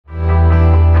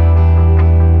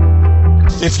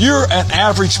If you're an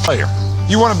average player,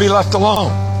 you want to be left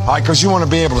alone, all right, because you want to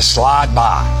be able to slide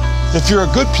by. If you're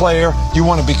a good player, you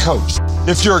want to be coached.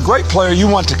 If you're a great player, you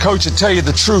want the coach to tell you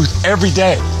the truth every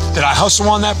day. Did I hustle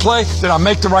on that play? Did I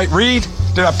make the right read?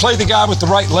 Did I play the guy with the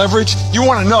right leverage? You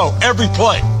want to know every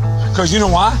play, because you know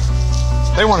why?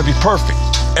 They want to be perfect.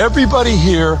 Everybody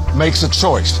here makes a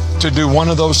choice to do one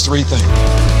of those three things.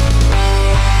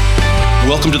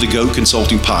 Welcome to the GOAT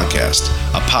Consulting Podcast,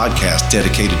 a podcast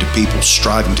dedicated to people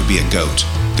striving to be a GOAT,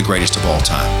 the greatest of all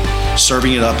time,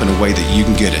 serving it up in a way that you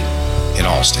can get it in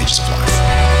all stages of life.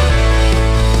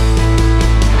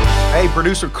 Hey,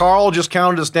 producer Carl just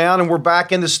counted us down, and we're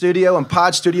back in the studio in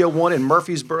Pod Studio 1 in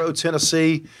Murfreesboro,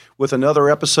 Tennessee, with another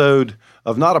episode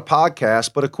of not a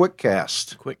podcast, but a quick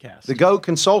cast. The GOAT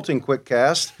Consulting Quick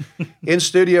Cast. In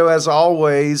studio, as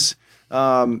always.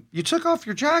 You took off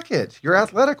your jacket, your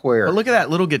athletic wear. But look at that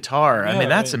little guitar. I mean,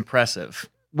 that's impressive.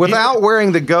 Without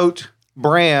wearing the GOAT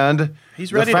brand,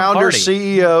 he's ready the founder, to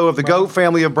party. CEO of the GOAT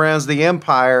family of brands, the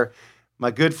Empire, my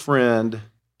good friend,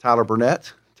 Tyler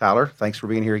Burnett. Tyler, thanks for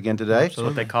being here again today. That's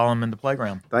what they call him in the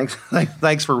playground.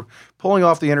 Thanks for pulling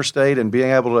off the interstate and being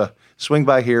able to swing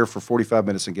by here for 45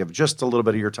 minutes and give just a little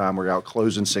bit of your time. We're out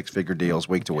closing six-figure deals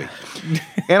week to week.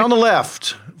 And on the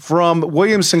left, from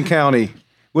Williamson County,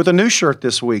 with a new shirt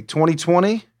this week,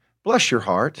 2020, bless your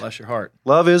heart. Bless your heart.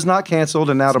 Love is not canceled,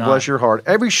 and now to bless your heart.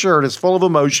 Every shirt is full of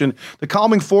emotion. The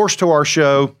calming force to our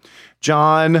show,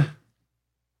 John.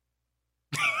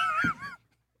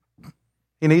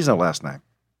 He needs no last name.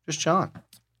 Just John.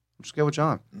 Just go with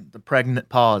John. The pregnant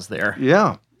pause there.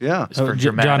 Yeah. Just for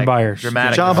dramatic, John Byers.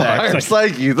 Dramatic John effect. Byers.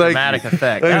 Thank you. Dramatic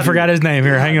effect. I forgot his name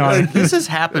here. Hang on. This has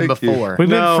happened before. We've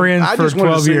been friends for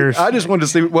 12 years. I just wanted to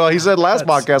see. Well, he said last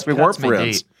podcast we weren't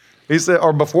friends. Deep. He said,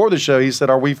 or before the show, he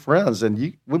said, "Are we friends?" And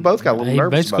we both got a little He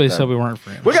nervous basically about that. said we weren't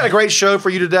friends. We got a great show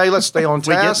for you today. Let's stay on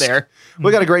task. We get there.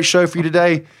 We got a great show for you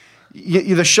today.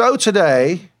 The show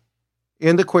today,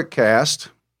 in the quick cast,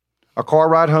 a car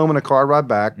ride home and a car ride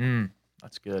back,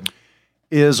 That's good.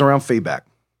 is around feedback.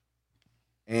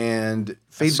 And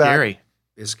feedback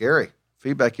is scary.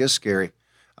 Feedback is scary.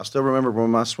 I still remember when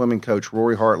my swimming coach,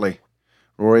 Rory Hartley.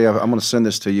 Rory, I'm going to send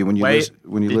this to you when you listen.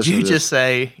 When you did listen you to just this.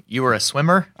 say you were a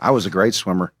swimmer? I was a great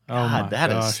swimmer. Oh my that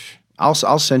is gosh.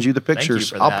 I'll send you the you pictures.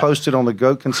 for I'll that. post it on the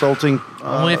GOAT Consulting.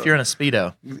 Only if you're in a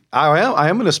Speedo. I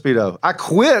am in a Speedo. I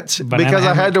quit because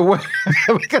I had to wear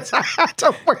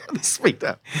the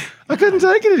Speedo. I couldn't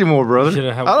take it anymore, brother.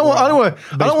 I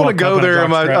don't want to go there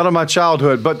out of my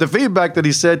childhood. But the feedback that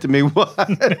he said to me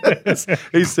was,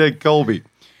 he said, Colby,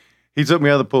 he took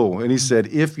me out of the pool and he said,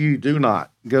 if you do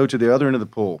not go to the other end of the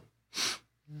pool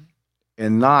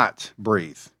and not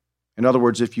breathe, in other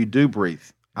words, if you do breathe,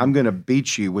 I'm going to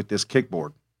beat you with this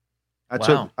kickboard. I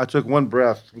took one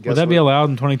breath. Would that be allowed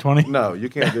in 2020? No, you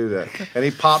can't do that. And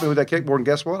he popped me with that kickboard, and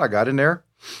guess what? I got in there,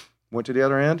 went to the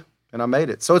other end, and I made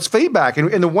it. So it's feedback.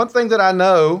 And the one thing that I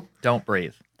know Don't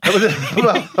breathe.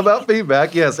 about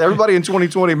feedback, yes, everybody in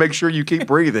 2020, make sure you keep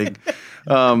breathing,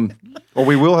 or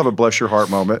we will have a bless your heart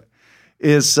moment,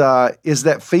 is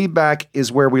that feedback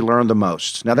is where we learn the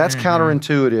most. Now, that's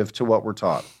counterintuitive to what we're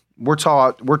taught. We're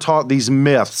taught these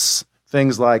myths,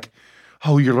 things like,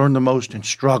 oh, you learn the most in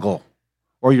struggle,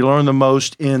 or you learn the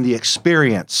most in the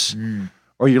experience,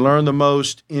 or you learn the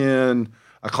most in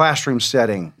a classroom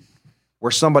setting where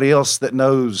somebody else that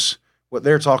knows what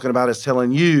they're talking about is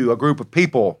telling you, a group of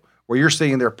people, where you're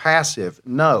sitting there passive.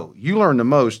 No, you learn the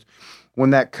most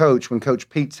when Coach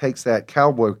Pete takes that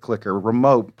cowboy clicker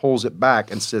remote, pulls it back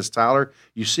and says, Tyler,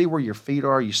 you see where your feet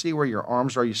are, you see where your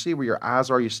arms are, you see where your eyes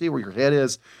are, you see where your head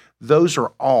is. Those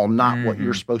are all not what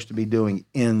you're supposed to be doing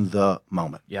in the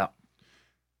moment. Yeah.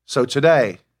 So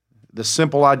today, the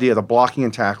simple idea, the blocking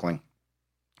and tackling,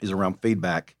 is around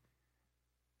feedback,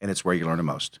 and it's where you learn the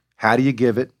most. How do you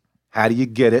give it? How do you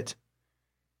get it?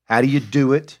 How do you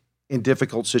do it in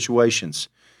difficult situations?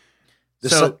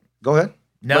 Go ahead.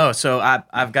 No, so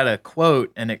I've got a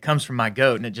quote, and it comes from my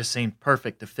GOAT, and it just seemed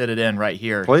perfect to fit it in right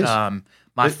here. Please.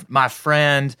 My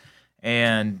friend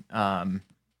and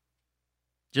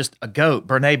just a GOAT,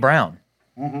 Brene Brown.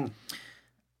 Mm-hmm.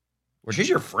 She's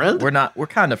your friend? We're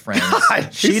kind of friends.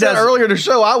 She said earlier in the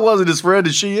show I wasn't his friend,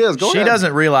 and she is. Go she ahead.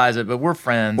 doesn't realize it, but we're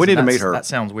friends. We need to meet her. That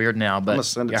sounds weird now, but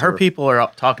send it to her her. people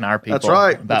are talking to our people. That's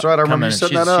right. About I remember coming, you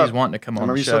setting she's, that up. She's wanting to come on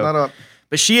the remember you show. setting that up.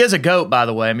 But she is a GOAT, by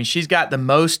the way. I mean, she's got the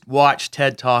most watched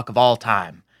TED Talk of all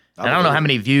time. And I don't know how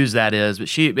many views that is, but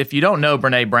if you don't know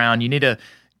Brene Brown, you need to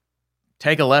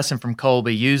take a lesson from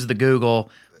Colby, use the Google,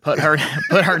 put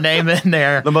her name in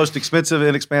there. The most expensive,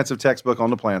 inexpensive textbook on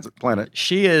the planet.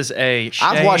 She is a shame.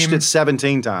 I've watched it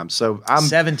 17 times, so I'm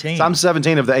 17. So I'm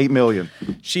 17 of the 8 million.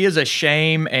 She is a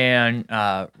shame and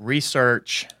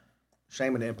research.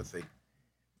 Shame and empathy.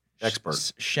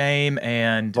 Expert. Shame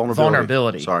and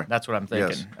vulnerability. Sorry. That's what I'm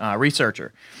thinking. Yes.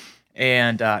 Researcher.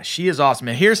 And she is awesome.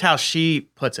 And here's how she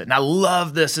puts it. And I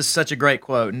love this. This is such a great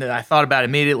quote. And I thought about it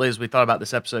immediately as we thought about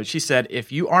this episode. She said,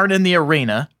 if you aren't in the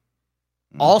arena,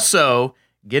 also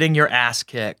getting your ass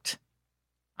kicked,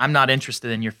 I'm not interested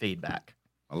in your feedback.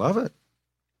 I love it.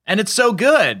 And it's so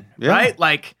good, right?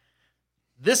 Like,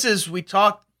 this is, we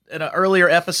talked in an earlier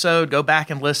episode. Go back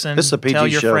and listen. This is a PG tell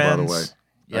your show, friends. by the way.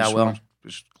 Yeah, well.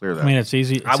 Just clear that. I mean, it's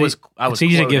easy. It's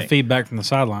easy to give feedback from the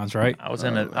sidelines, right? I was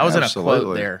in a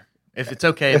quote there. If it's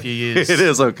okay if you use it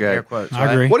is okay. Air quotes,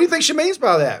 I agree. What do you think she means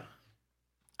by that?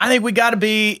 I think we got to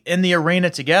be in the arena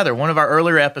together. One of our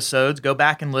earlier episodes, go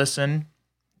back and listen,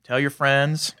 tell your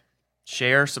friends,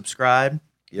 share, subscribe.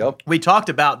 Yep. We talked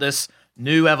about this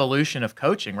new evolution of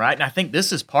coaching, right? And I think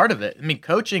this is part of it. I mean,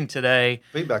 coaching today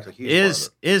feedback's a huge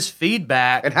is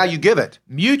feedback and how you give it.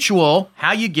 Mutual,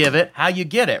 how you give it, how you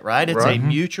get it, right?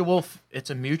 It's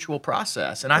a mutual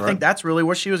process. And I think that's really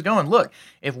where she was going. Look,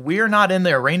 if we're not in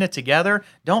the arena together,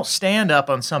 don't stand up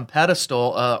on some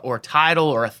pedestal or title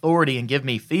or authority and give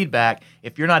me feedback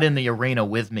if you're not in the arena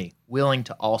with me, willing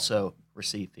to also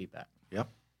receive feedback. Yep.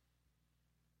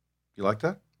 You like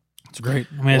that? It's great.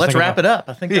 I mean, let's wrap it up.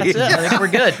 I think that's it. I think we're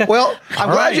good. Well,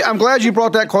 I'm glad you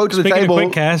brought that quote to the table.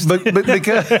 Quick cast. But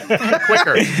because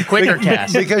quicker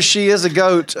cast. Because she is a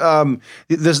goat.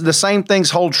 The same things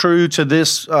hold true to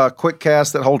this quick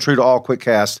cast that hold true to all quick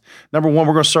casts. Number one,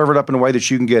 we're going to serve it up in a way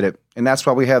that you can get it. And that's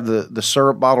why we have the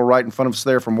syrup bottle right in front of us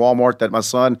there from Walmart that my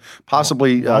son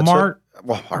possibly Walmart.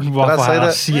 Waffle Did I say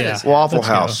House. That? Yeah. Waffle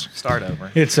House. Start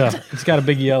over. It's got a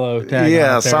big yellow tag.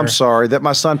 Yes, I'm sorry that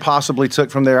my son possibly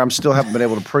took from there. I'm still haven't been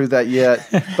able to prove that yet.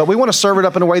 But we want to serve it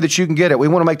up in a way that you can get it. We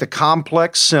want to make the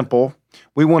complex simple.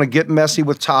 We want to get messy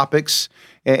with topics,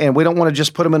 and we don't want to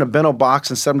just put them in a bento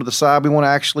box and set them to the side. We want to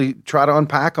actually try to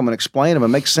unpack them and explain them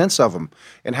and make sense of them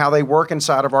and how they work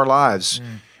inside of our lives.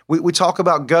 We talk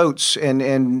about goats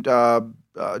and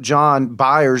John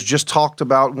Byers just talked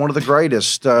about one of the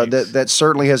greatest that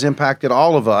certainly has impacted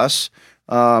all of us,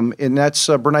 and that's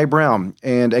Brene Brown.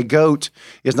 And a goat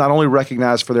is not only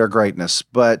recognized for their greatness,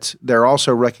 but they're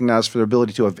also recognized for their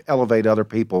ability to elevate other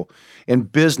people. In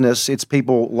business, it's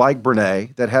people like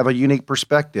Brene that have a unique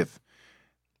perspective.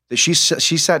 That she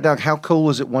sat down. How cool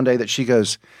is it one day that she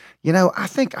goes, I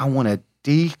think I want to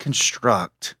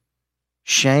deconstruct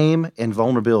shame and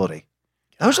vulnerability.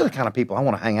 Those are the kind of people I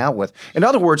want to hang out with. In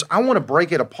other words, I want to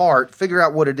break it apart, figure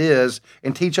out what it is,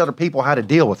 and teach other people how to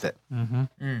deal with it.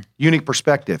 Unique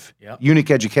perspective, unique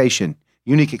education,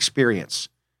 unique experience.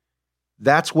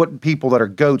 That's what people that are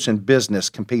goats in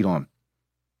business compete on.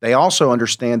 They also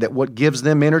understand that what gives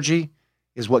them energy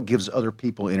is what gives other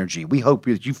people energy. We hope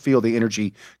that you feel the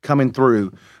energy coming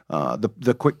through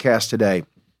the quick cast today.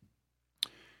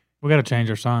 We got to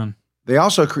change our sign. They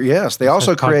also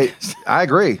create. I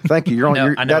agree. Thank you.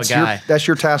 You're on. That's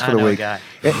your task for the week.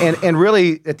 And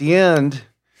really, at the end,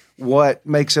 what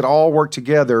makes it all work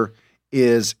together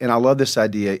is, and I love this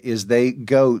idea, is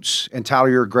goats. And Tyler,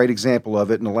 you're a great example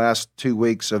of it. In the last 2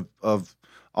 weeks of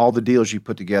all the deals you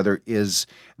put together, is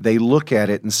they look at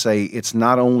it and say it's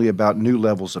not only about new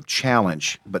levels of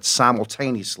challenge, but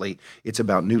simultaneously it's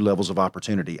about new levels of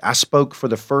opportunity. I spoke for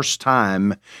the first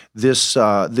time this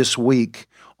week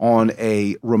on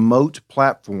a remote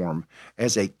platform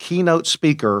as a keynote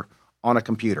speaker on a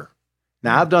computer.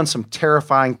 Now, I've done some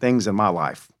terrifying things in my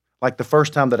life. Like the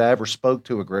first time that I ever spoke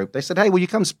to a group, they said, "Hey, will you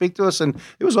come speak to us?" And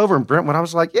it was over in Brentwood. I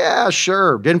was like, "Yeah,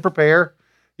 sure." Didn't prepare.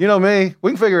 You know me. We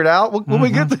can figure it out. When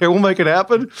we get there, we'll make it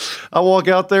happen. I walk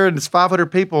out there, and it's 500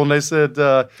 people, and they said...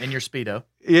 in your Speedo.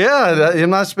 Yeah,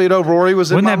 in my Speedo. Rory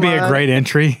was in my Wouldn't that be mind. a great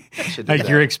entry? Like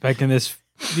you're expecting this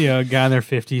guy in their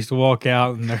 50s to walk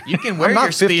out. And you can wear your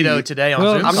Speedo today on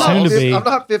Zoom. I'm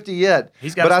not 50 yet.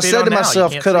 But I said to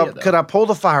myself, could I pull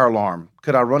the fire alarm?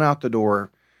 Could I run out the door?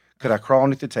 Could I crawl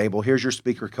underneath the table? Here's your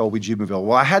speaker, Colby Jubenville.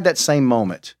 Well, I had that same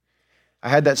moment.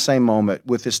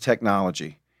 With this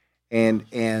technology.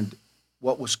 And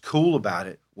what was cool about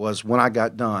it was when I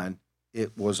got done,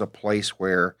 it was a place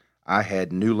where I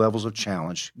had new levels of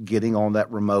challenge, getting on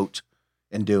that remote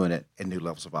and doing it, and new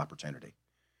levels of opportunity.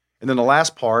 And then the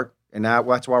last part, and now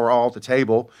that's why we're all at the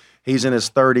table, he's in his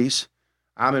 30s.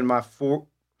 I'm in my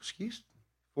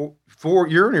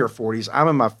you're in your 40s. I'm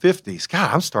in my 50s.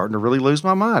 God, I'm starting to really lose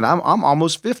my mind. I'm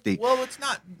almost 50. Well, it's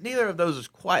not, neither of those is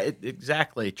quite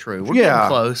exactly true. We're getting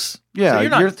close. Yeah. So you're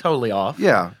not totally off.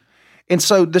 Yeah. And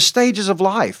so the stages of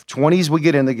life, 20s, we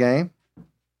get in the game.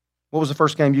 What was the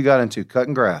first game you got into?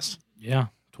 Cutting grass. Yeah,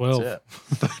 12.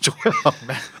 That's it. 12.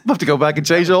 I'm have to go back and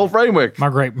change the whole framework. My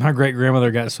great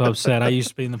grandmother got so upset. I used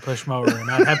to be in the push mower, and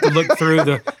I'd have to look through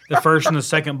the first and the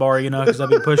second bar, because I'd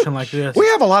be pushing like this. We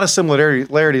have a lot of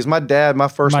similarities. My dad, my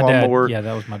first lawnmower. Yeah,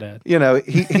 that was my dad.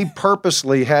 He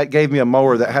purposely gave me a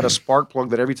mower that had a spark plug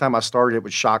that every time I started it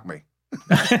would shock me.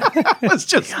 It's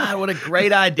just God, what a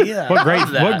great idea.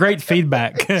 What great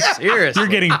feedback. Seriously. You're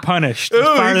getting punished.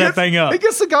 Fire that thing up. He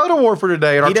gets the God Award for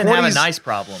today. He didn't have a nice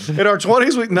problem. In our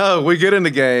 20s, we get in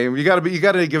the game. You got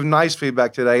to give nice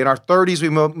feedback today. In our 30s, we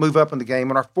move up in the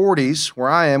game. In our 40s, where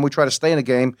I am, we try to stay in the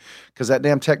game because that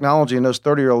damn technology and those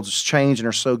 30-year-olds has changed and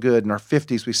are so good. In our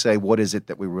 50s, we say, what is it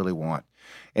that we really want?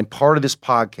 And part of this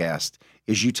podcast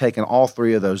is you taking all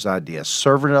three of those ideas,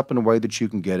 serving it up in a way that you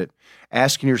can get it,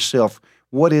 asking yourself,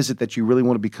 what is it that you really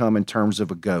want to become in terms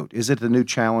of a GOAT? Is it the new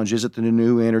challenge? Is it the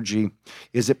new energy?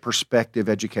 Is it perspective,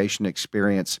 education,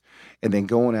 experience? And then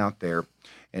going out there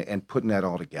and putting that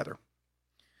all together.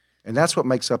 And that's what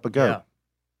makes up a GOAT.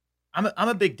 Yeah. I'm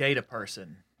a big data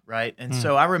person, right? And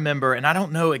so I remember, and I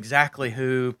don't know exactly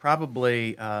who,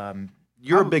 probably...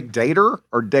 You're a big dater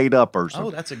or data person? Oh,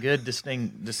 that's a good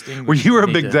distinct. Well, you were a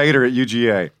big dater at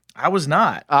UGA. I was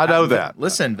not. I know that.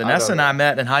 Listen, Vanessa and I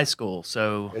met in high school,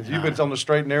 so and you've been on the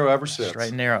straight and narrow ever since. Straight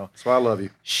and narrow. That's why I love you.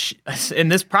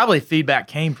 And this probably feedback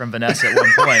came from Vanessa at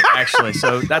one point, actually.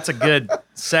 So that's a good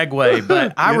segue.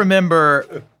 But I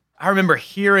remember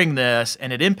hearing this,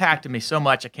 and it impacted me so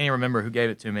much. I can't even remember who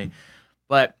gave it to me,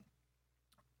 but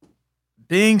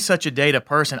being such a data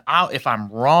person, if I'm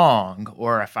wrong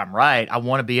or if I'm right, I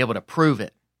want to be able to prove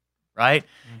it, right?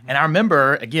 Mm-hmm. And I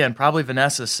remember, again, probably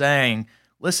Vanessa saying,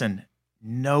 listen,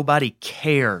 nobody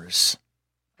cares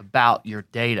about your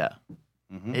data.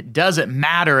 Mm-hmm. It doesn't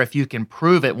matter if you can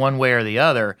prove it one way or the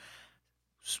other.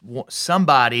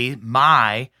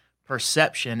 My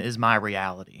perception is my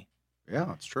reality. Yeah,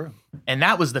 that's true. And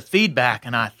that was the feedback,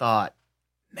 and I thought,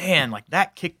 man, like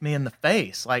that kicked me in the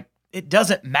face. Like, it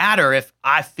doesn't matter if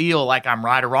I feel like I'm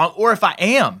right or wrong, or if I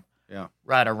am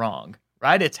right or wrong,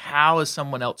 right? It's how is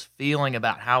someone else feeling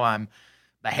about how I'm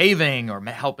behaving or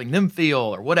helping them feel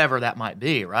or whatever that might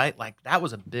be, right? Like that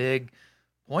was a big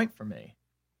point for me.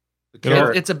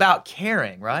 It's about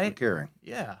caring, right? Caring.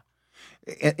 Yeah.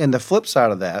 And the flip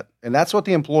side of that, and that's what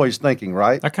the employee's thinking,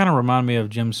 right? That kind of reminded me of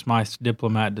Jim Smythe's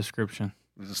diplomat description.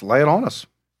 Just lay it on us.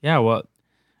 Yeah, well,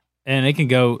 and it can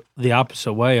go the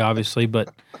opposite way, obviously,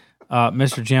 but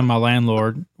Mr. Jim, my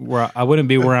landlord, where I wouldn't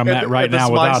be where I'm at right now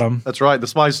without him. That's right, the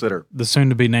Smythe Center. The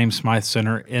soon-to-be-named Smythe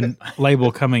Center, and label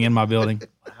coming in my building.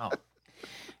 Wow.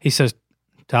 He says,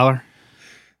 Tyler,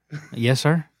 yes,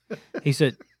 sir? He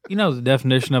said, you know the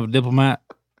definition of a diplomat?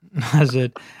 I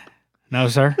said, no,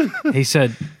 sir. He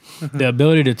said, the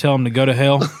ability to tell them to go to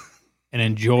hell and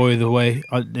enjoy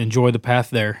the path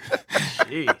there.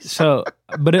 Jeez. So,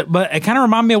 but it kind of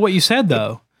reminded me of what you said,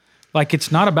 though. Like,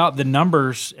 it's not about the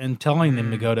numbers and telling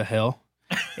them to go to hell.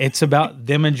 It's about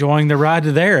them enjoying the ride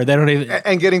to there. They don't even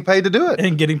and getting paid to do it.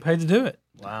 And getting paid to do it.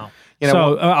 Wow.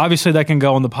 Obviously that can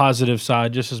go on the positive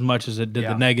side just as much as it did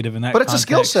the negative in that. But it's context. a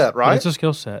skill set, right? But it's a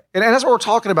skill set, and that's what we're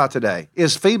talking about today.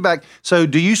 Is feedback. So,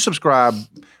 do you subscribe?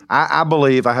 I have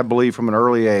believed from an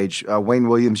early age. Wayne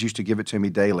Williams used to give it to me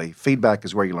daily. Feedback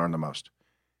is where you learn the most.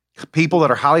 People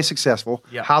that are highly successful,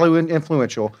 highly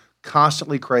influential,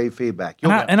 constantly crave feedback.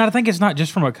 And I think it's not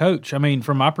just from a coach. I mean,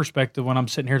 from my perspective, when I'm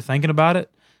sitting here thinking about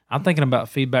it, I'm thinking about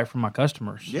feedback from my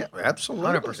customers. Yeah,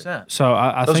 absolutely. 100%. So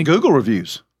I those think Google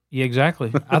reviews. Yeah,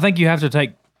 exactly. I think you have to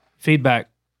take feedback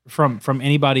from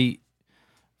anybody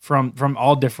from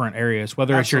all different areas,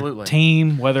 whether it's your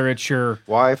team, whether it's your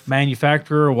wife,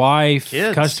 manufacturer, wife,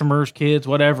 kids. Customers, kids,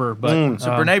 whatever. But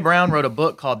So Brene Brown wrote a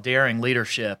book called Daring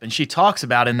Leadership, and she talks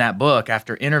about in that book,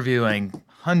 after interviewing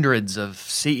hundreds of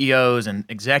CEOs and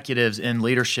executives in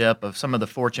leadership of some of the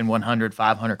Fortune 100,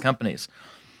 500 companies.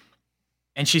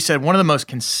 And she said one of the most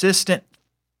consistent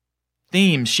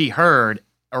themes she heard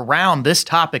around this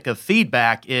topic of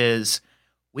feedback is,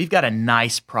 we've got a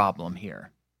nice problem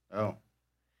here. Oh,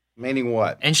 meaning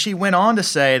what? And she went on to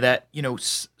say that,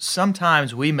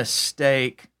 sometimes we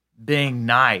mistake being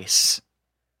nice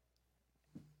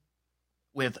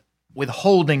with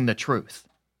withholding the truth.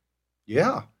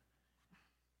 Yeah.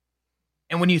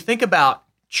 And when you think about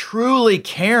truly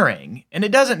caring, and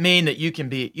it doesn't mean that you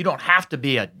don't have to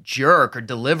be a jerk or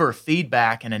deliver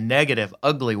feedback in a negative,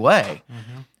 ugly way,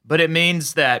 but it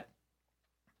means that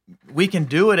we can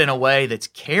do it in a way that's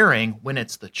caring when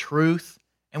it's the truth,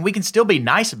 and we can still be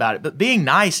nice about it. But being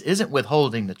nice isn't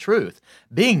withholding the truth.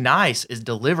 Being nice is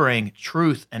delivering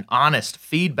truth and honest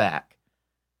feedback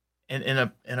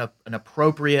an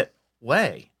appropriate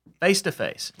way, face to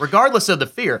face, regardless of the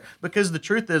fear. Because the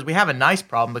truth is, we have a nice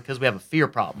problem because we have a fear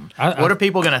problem. What are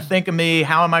people going to think of me?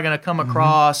 How am I going to come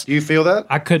across? Do you feel that?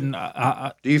 I couldn't.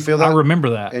 Do you feel that? I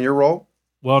remember that in your role.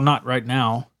 Well, not right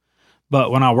now,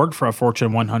 but when I worked for a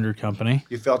Fortune 100 company,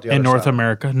 you felt the other in North side.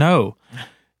 America. No,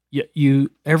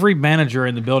 every manager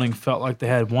in the building felt like they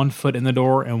had 1 foot in the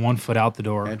door and 1 foot out the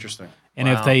door. Interesting. And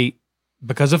if they,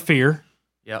 because of fear,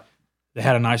 Yep, they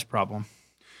had a nice problem.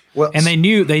 Well, And they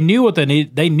knew what they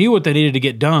needed. They knew what they needed to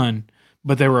get done,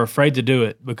 but they were afraid to do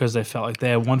it because they felt like they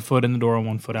had 1 foot in the door and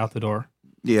 1 foot out the door.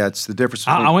 yeah, it's the difference.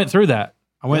 Between, I went through that.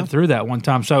 I went through that one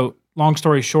time. So long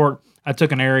story short, I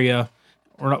took an area.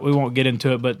 We won't get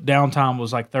into it, but downtime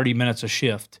was like 30 minutes a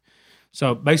shift.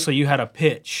 So basically, you had a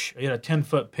pitch. You had a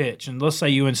 10-foot pitch, and let's say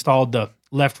you installed the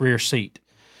left rear seat.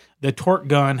 The torque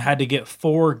gun had to get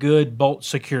 4 good bolt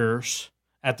secures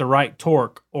at the right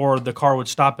torque, or the car would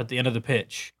stop at the end of the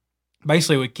pitch.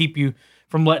 Basically, it would keep you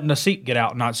from letting the seat get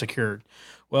out not secured.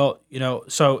 Well,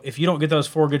 so if you don't get those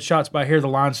 4 good shots by here, the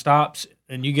line stops,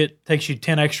 and takes you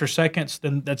 10 extra seconds,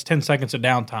 then that's 10 seconds of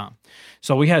downtime.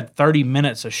 So we had 30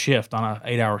 minutes a shift on an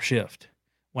 8-hour shift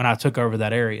when I took over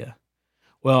that area.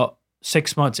 Well,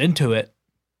 6 months into it,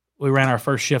 we ran our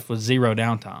first shift with 0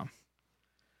 downtime.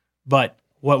 But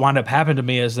what wound up happening to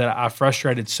me is that I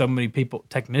frustrated so many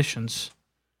technicians,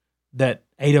 that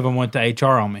 8 of them went to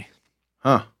HR on me.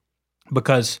 Huh.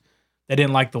 Because they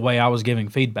didn't like the way I was giving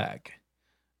feedback.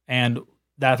 And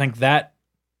I think that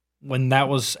when that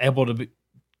was able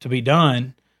to be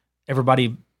done,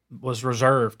 everybody was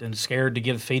reserved and scared to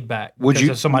give feedback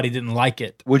if somebody didn't like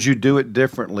it. Would you do it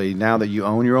differently now that you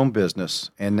own your own business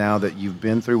and now that you've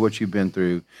been through what you've been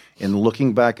through, and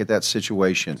looking back at that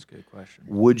situation? That's a good question.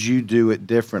 Would you do it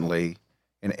differently?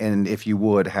 And if you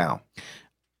would, how?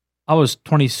 I was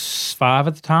 25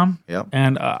 at the time. Yep.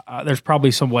 And there's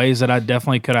probably some ways that I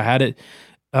definitely could have had it.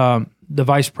 The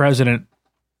vice president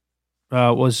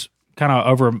was kind of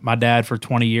over my dad for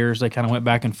 20 years. They kind of went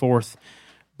back and forth.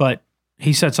 But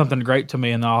he said something great to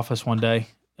me in the office one day,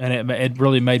 and it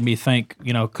really made me think,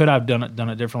 could I have done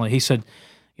it differently? He said,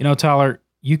 Tyler,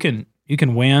 you can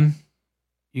win.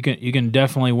 You can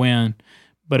definitely win.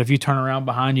 But if you turn around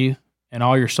behind you and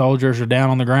all your soldiers are down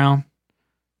on the ground,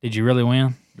 did you really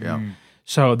win? Yeah.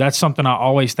 So that's something I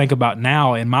always think about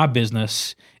now in my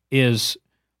business is,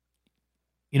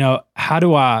 how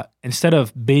do I, instead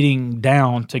of beating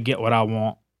down to get what I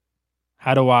want,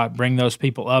 how do I bring those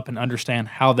people up and understand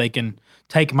how they can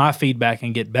take my feedback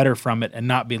and get better from it and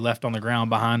not be left on the ground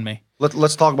behind me?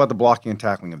 Let's talk about the blocking and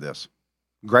tackling of this.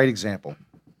 Great example.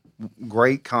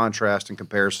 Great contrast and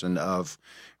comparison of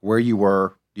where you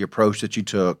were, the approach that you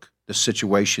took, the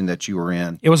situation that you were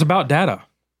in. It was about data,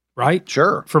 right?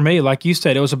 Sure. For me, like you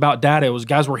said, it was about data. It was,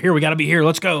 guys, we're here. We got to be here.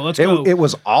 Let's go. It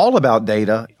was all about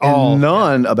data and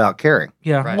none about caring.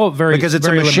 Yeah. Right. Well, because it's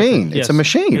a machine. Limited. It's a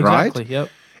machine, exactly. right? Yep.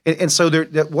 And so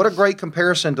what a great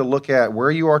comparison to look at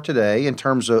where you are today in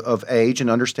terms of age and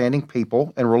understanding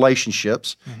people and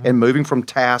relationships and moving from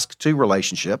task to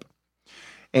relationship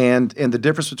and the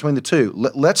difference between the two.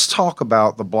 Let's talk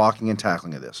about the blocking and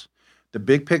tackling of this. The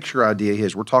big picture idea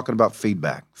is we're talking about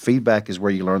feedback. Feedback is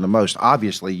where you learn the most.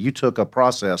 Obviously, you took a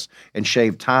process and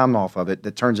shaved time off of it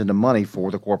that turns into money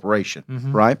for the corporation,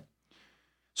 right?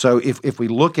 So if we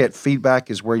look at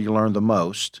feedback is where you learn the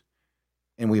most,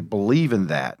 and we believe in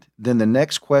that, then the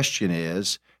next question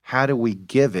is, how do we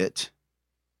give it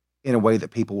in a way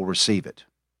that people will receive it?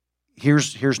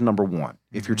 Here's number one,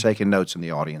 if you're taking notes in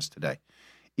the audience today.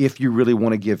 If you really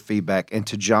want to give feedback, and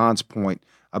to John's point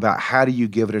about how do you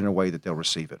give it in a way that they'll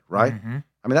receive it, right?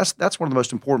 I mean, that's one of the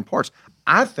most important parts.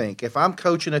 I think if I'm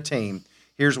coaching a team,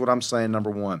 here's what I'm saying,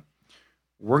 number one.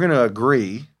 We're going to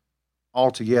agree all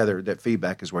together that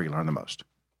feedback is where you learn the most.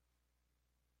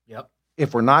 Yep.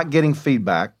 If we're not getting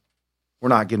feedback, we're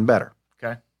not getting better.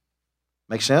 Okay.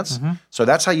 Make sense? So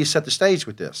that's how you set the stage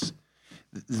with this.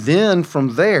 Then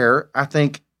from there, I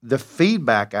think the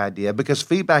feedback idea, because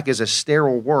feedback is a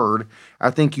sterile word,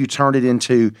 I think you turn it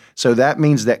into, so that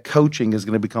means that coaching is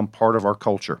going to become part of our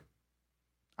culture.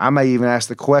 I may even ask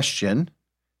the question,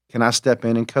 can I step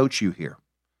in and coach you here?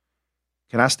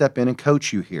 Can I step in and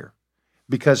coach you here?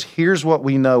 Because here's what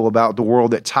we know about the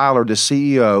world that Tyler, the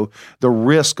CEO, the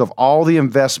risk of all the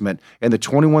investment in the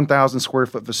 21,000 square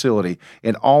foot facility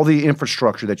and all the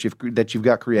infrastructure that you've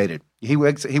got created. He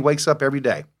wakes up every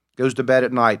day, goes to bed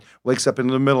at night, wakes up in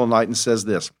the middle of the night and says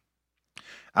this: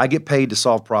 I get paid to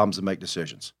solve problems and make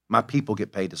decisions. My people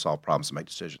get paid to solve problems and make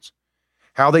decisions.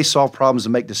 How they solve problems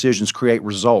and make decisions create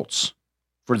results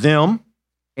for them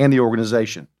and the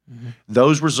organization.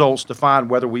 Those results define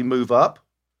whether we move up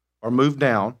or move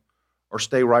down, or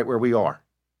stay right where we are.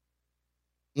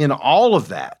 In all of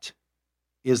that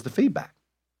is the feedback.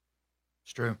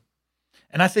 It's true.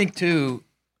 And I think, too,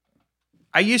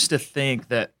 I used to think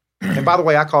that. And by the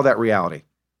way, I call that reality.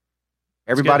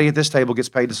 Everybody at this table gets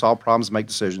paid to solve problems and make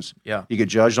decisions. Yeah. You get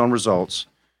judged on results,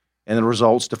 and the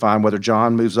results define whether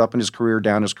John moves up in his career,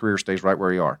 down in his career, stays right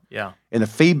where you are. Yeah. And the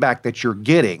feedback that you're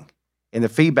getting and the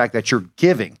feedback that you're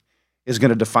giving is going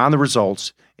to define the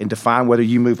results and define whether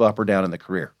you move up or down in the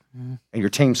career and your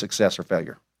team's success or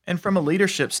failure. And from a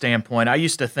leadership standpoint, I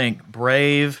used to think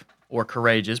brave or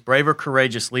courageous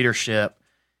leadership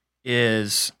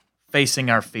is facing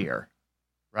our fear,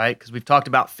 right? Because we've talked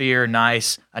about fear, a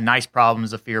nice problem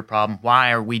is a fear problem.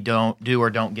 Why are we don't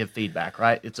give feedback,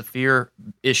 right? It's a fear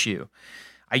issue.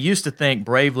 I used to think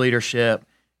brave leadership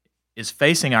is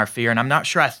facing our fear, and I'm not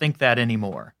sure I think that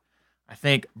anymore. I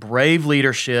think brave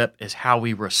leadership is how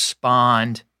we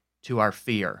respond to our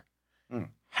fear,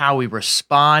 how we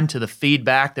respond to the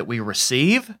feedback that we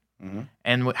receive,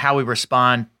 and how we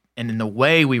respond, and in the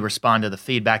way we respond to the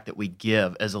feedback that we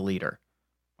give as a leader.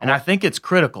 And I think it's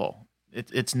critical.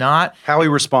 It's not how we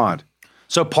respond.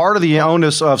 So part of the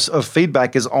onus of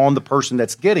feedback is on the person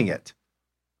that's getting it.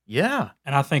 Yeah.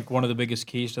 And I think one of the biggest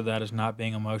keys to that is not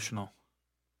being emotional.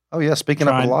 Oh, yeah, speaking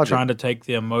up with logic. Trying to take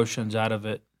the emotions out of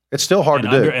it. It's still hard to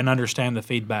do. And understand the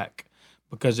feedback.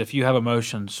 Because if you have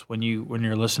emotions when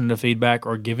you're listening to feedback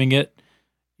or giving it,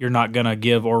 you're not going to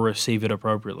give or receive it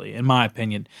appropriately, in my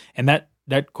opinion. And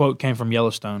that quote came from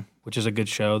Yellowstone, which is a good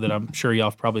show that I'm sure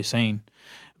y'all have probably seen.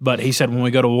 But he said, when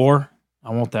we go to war, I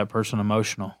want that person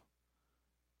emotional.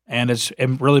 And it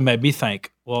really made me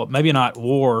think, well, maybe not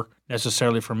war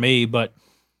necessarily for me, but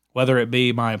whether it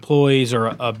be my employees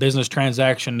or a business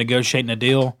transaction, negotiating a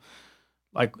deal,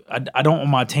 like I don't want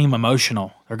my team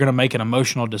emotional. They're going to make an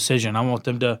emotional decision. I want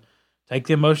them to take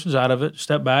the emotions out of it,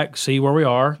 step back, see where we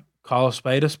are, call a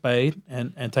spade,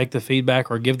 and take the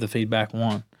feedback or give the feedback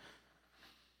one.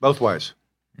 Both ways.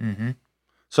 Mm-hmm.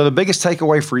 So the biggest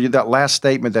takeaway for you, that last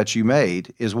statement that you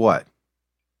made, is what?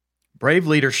 Brave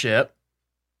leadership,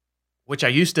 which I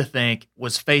used to think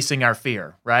was facing our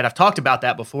fear, right? I've talked about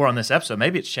that before on this episode.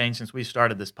 Maybe it's changed since we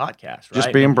started this podcast, right?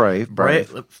 Just being brave.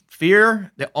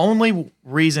 Fear, the only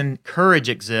reason courage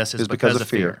exists is because of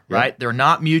fear, right? Yep. They're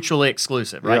not mutually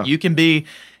exclusive, right? Yeah.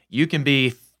 You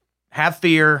can have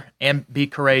fear and be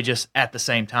courageous at the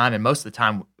same time, and most of the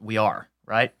time we are,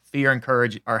 right? Fear and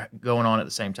courage are going on at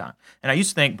the same time. And I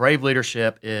used to think brave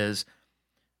leadership is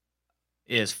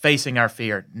facing our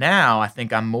fear. Now, I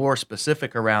think I'm more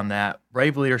specific around that.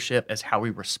 Brave leadership is how we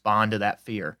respond to that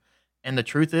fear. And the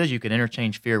truth is, you can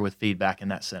interchange fear with feedback in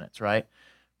that sentence, right?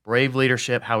 Brave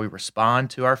leadership, how we respond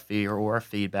to our fear or our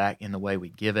feedback in the way we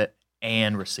give it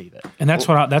and receive it. And that's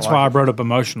why I brought up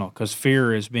emotional, because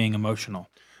fear is being emotional.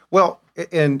 Well,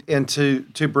 and to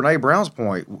Brene Brown's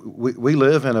point, we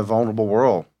live in a vulnerable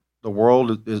world. The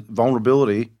world is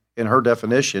vulnerability. In her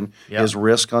definition, is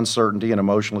risk, uncertainty, and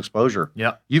emotional exposure.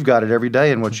 Yeah, you've got it every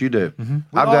day in what you do.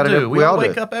 Mm-hmm. We all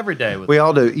wake up every day with we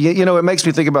all do. You know, it makes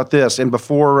me think about this. And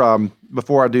before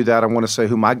I do that, I want to say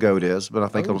who my GOAT is, but I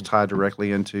think it'll tie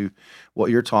directly into what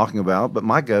you're talking about. But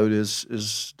my GOAT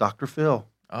is Dr. Phil.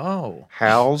 Oh,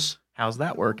 how's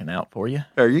that working out for you?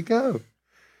 There you go.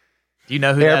 Do you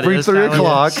know who that is?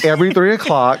 Every 3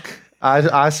 o'clock,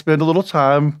 I spend a little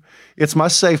time. It's my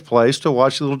safe place to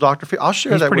watch little Dr. Phil. I'll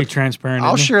share He's that. Pretty transparent.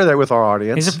 I'll share that with our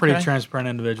audience. He's a pretty transparent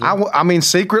individual. I mean,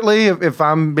 secretly, if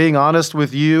I'm being honest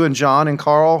with you and John and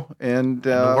Carl and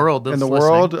the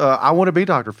world, I want to be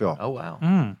Dr. Phil. Oh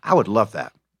wow, I would love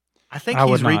that. I think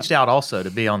he's reached out also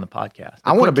to be on the podcast.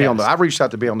 I want to be on the. I've reached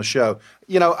out to be on the show.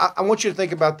 You know, I want you to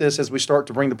think about this as we start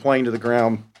to bring the plane to the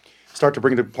ground, start to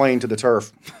bring the plane to the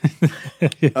turf.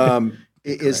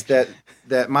 Is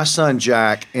that my son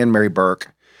Jack and Mary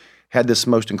Burke had this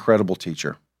most incredible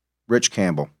teacher, Rich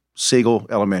Campbell, Siegel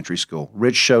Elementary School.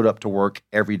 Rich showed up to work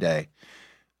every day,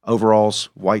 overalls,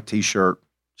 white T-shirt,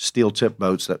 steel-tip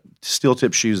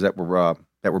shoes that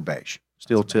were beige,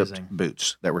 steel-tipped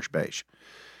boots that were beige,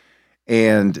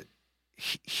 and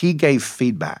he gave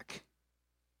feedback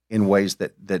in ways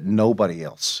that nobody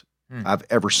else I've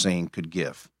ever seen could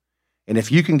give. And if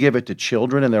you can give it to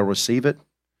children and they'll receive it,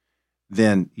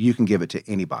 then you can give it to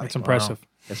anybody. It's impressive. Wow.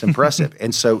 It's impressive.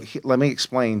 And so let me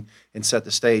explain and set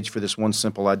the stage for this one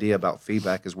simple idea about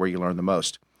feedback is where you learn the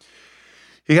most.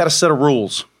 He had a set of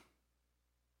rules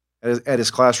at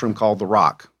his classroom called The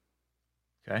Rock.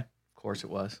 Okay. Of course it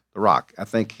was. The Rock. I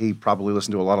think he probably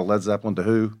listened to a lot of Led Zeppelin, The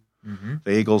Who,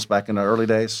 the Eagles back in the early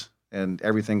days, and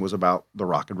everything was about the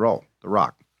rock and roll, The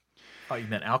Rock. Oh, you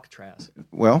meant Alcatraz.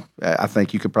 Well, I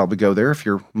think you could probably go there if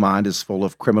your mind is full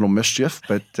of criminal mischief,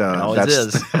 but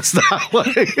that's not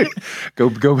way.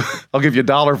 Go. I'll give you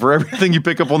 $1 for everything you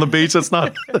pick up on the beach. That's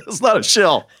not a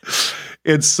shell.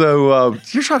 And so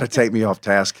you're trying to take me off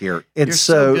task here. And You're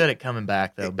so good at coming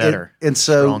back, though. Better, and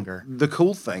so stronger. The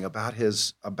cool thing about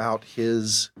his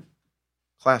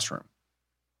classroom,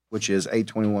 which is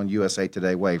 821 USA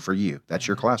Today way for you, that's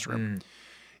your classroom,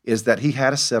 is that he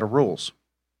had a set of rules.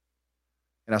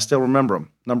 And I still remember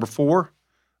them. Number 4,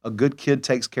 a good kid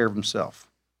takes care of himself.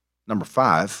 Number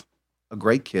 5, a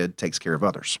great kid takes care of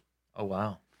others. Oh,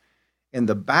 wow. In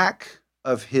the back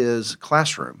of his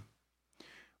classroom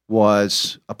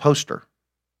was a poster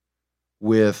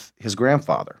with his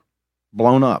grandfather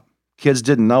blown up. Kids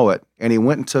didn't know it. And he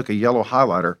went and took a yellow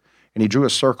highlighter and he drew a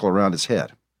circle around his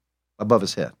head, above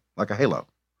his head, like a halo.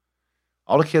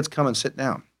 All the kids come and sit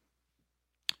down.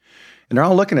 And they're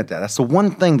all looking at that. That's the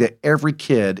one thing that every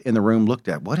kid in the room looked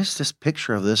at. What is this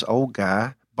picture of this old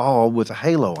guy, bald, with a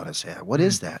halo on his head? What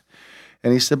is that?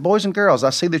 And he said, boys and girls, I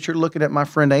see that you're looking at my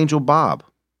friend Angel Bob.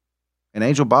 And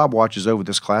Angel Bob watches over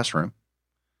this classroom.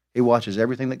 He watches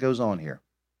everything that goes on here.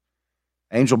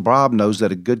 Angel Bob knows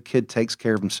that a good kid takes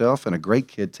care of himself and a great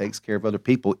kid takes care of other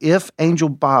people. If Angel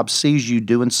Bob sees you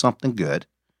doing something good,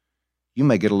 you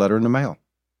may get a letter in the mail.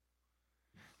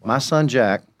 Wow. My son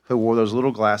Jack, who wore those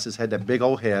little glasses, had that big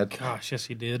old head. Gosh, yes,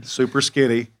 he did. Super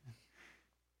skinny.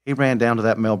 He ran down to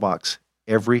that mailbox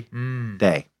every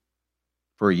day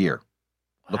for a year,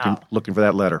 looking for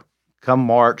that letter. Come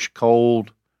March,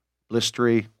 cold,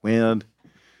 blistery, wind,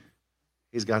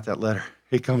 he's got that letter.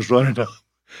 He comes running up.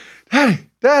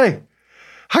 Daddy,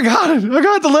 I got it. I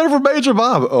got the letter from Major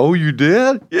Bob. Oh, you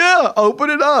did? Yeah, open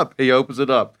it up. He opens it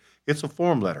up. It's a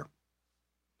form letter.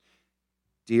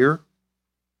 Dear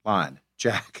Lion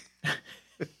Jack,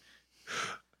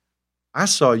 I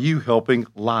saw you helping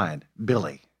Lion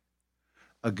Billy.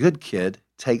 A good kid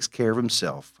takes care of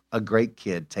himself. A great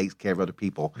kid takes care of other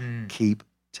people. Keep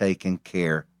taking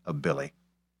care of Billy.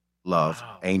 Love,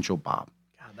 Angel Bob.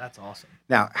 God, that's awesome.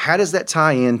 Now, how does that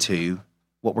tie into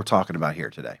what we're talking about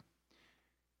here today?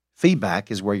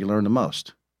 Feedback is where you learn the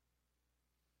most.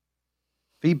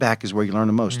 Feedback is where you learn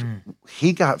the most.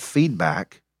 He got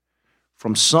feedback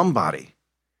from somebody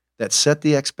that set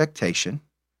the expectation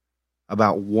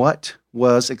about what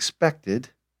was expected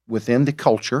within the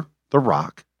culture, the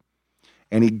Rock,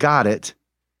 and he got it,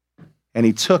 and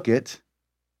he took it,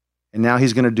 and now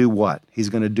he's going to do what? He's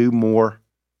going to do more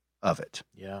of it.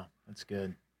 Yeah, that's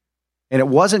good. And it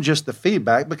wasn't just the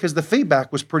feedback, because the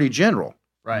feedback was pretty general.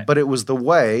 Right. But it was the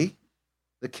way,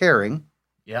 the caring,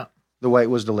 the way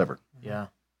it was delivered. Yeah.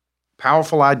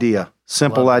 Powerful idea,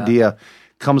 simple idea,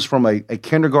 comes from a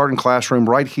kindergarten classroom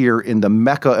right here in the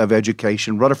Mecca of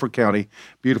education, Rutherford County,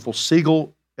 beautiful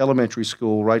Siegel Elementary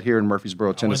School right here in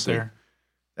Murfreesboro, Tennessee. I went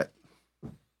there.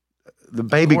 The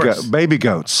baby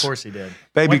goats. Of course he did.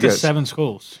 Went to 7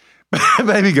 schools.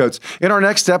 Baby goats. In our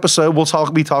next episode,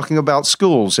 we'll be talking about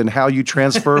schools and how you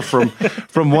transfer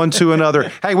from one to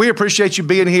another. Hey, we appreciate you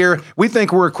being here. We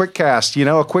think we're a quick cast.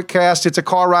 A quick cast. It's a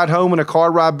car ride home and a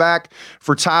car ride back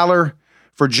for Tyler,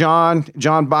 for John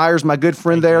Byers, my good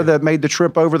friend that made the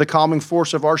trip over, the calming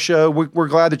force of our show. We're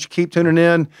glad that you keep tuning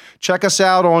in. Check us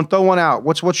out on Throw One Out.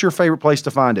 What's your favorite place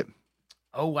to find it?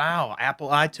 Oh, wow. Apple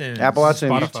iTunes.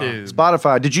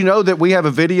 Spotify. Did you know that we have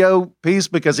a video piece?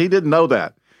 Because he didn't know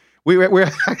that.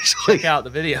 We're actually check out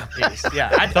the video piece. Yeah,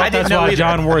 I didn't that's know why either.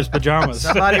 John wore his pajamas.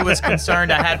 Somebody was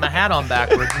concerned I had my hat on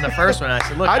backwards in the first one. I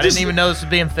said, "Look, I didn't even know this was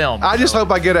being filmed." I just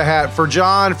hope I get a hat for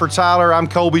John, for Tyler. I'm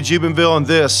Colby Jubenville, and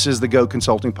this is the Go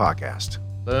Consulting Podcast.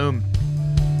 Boom.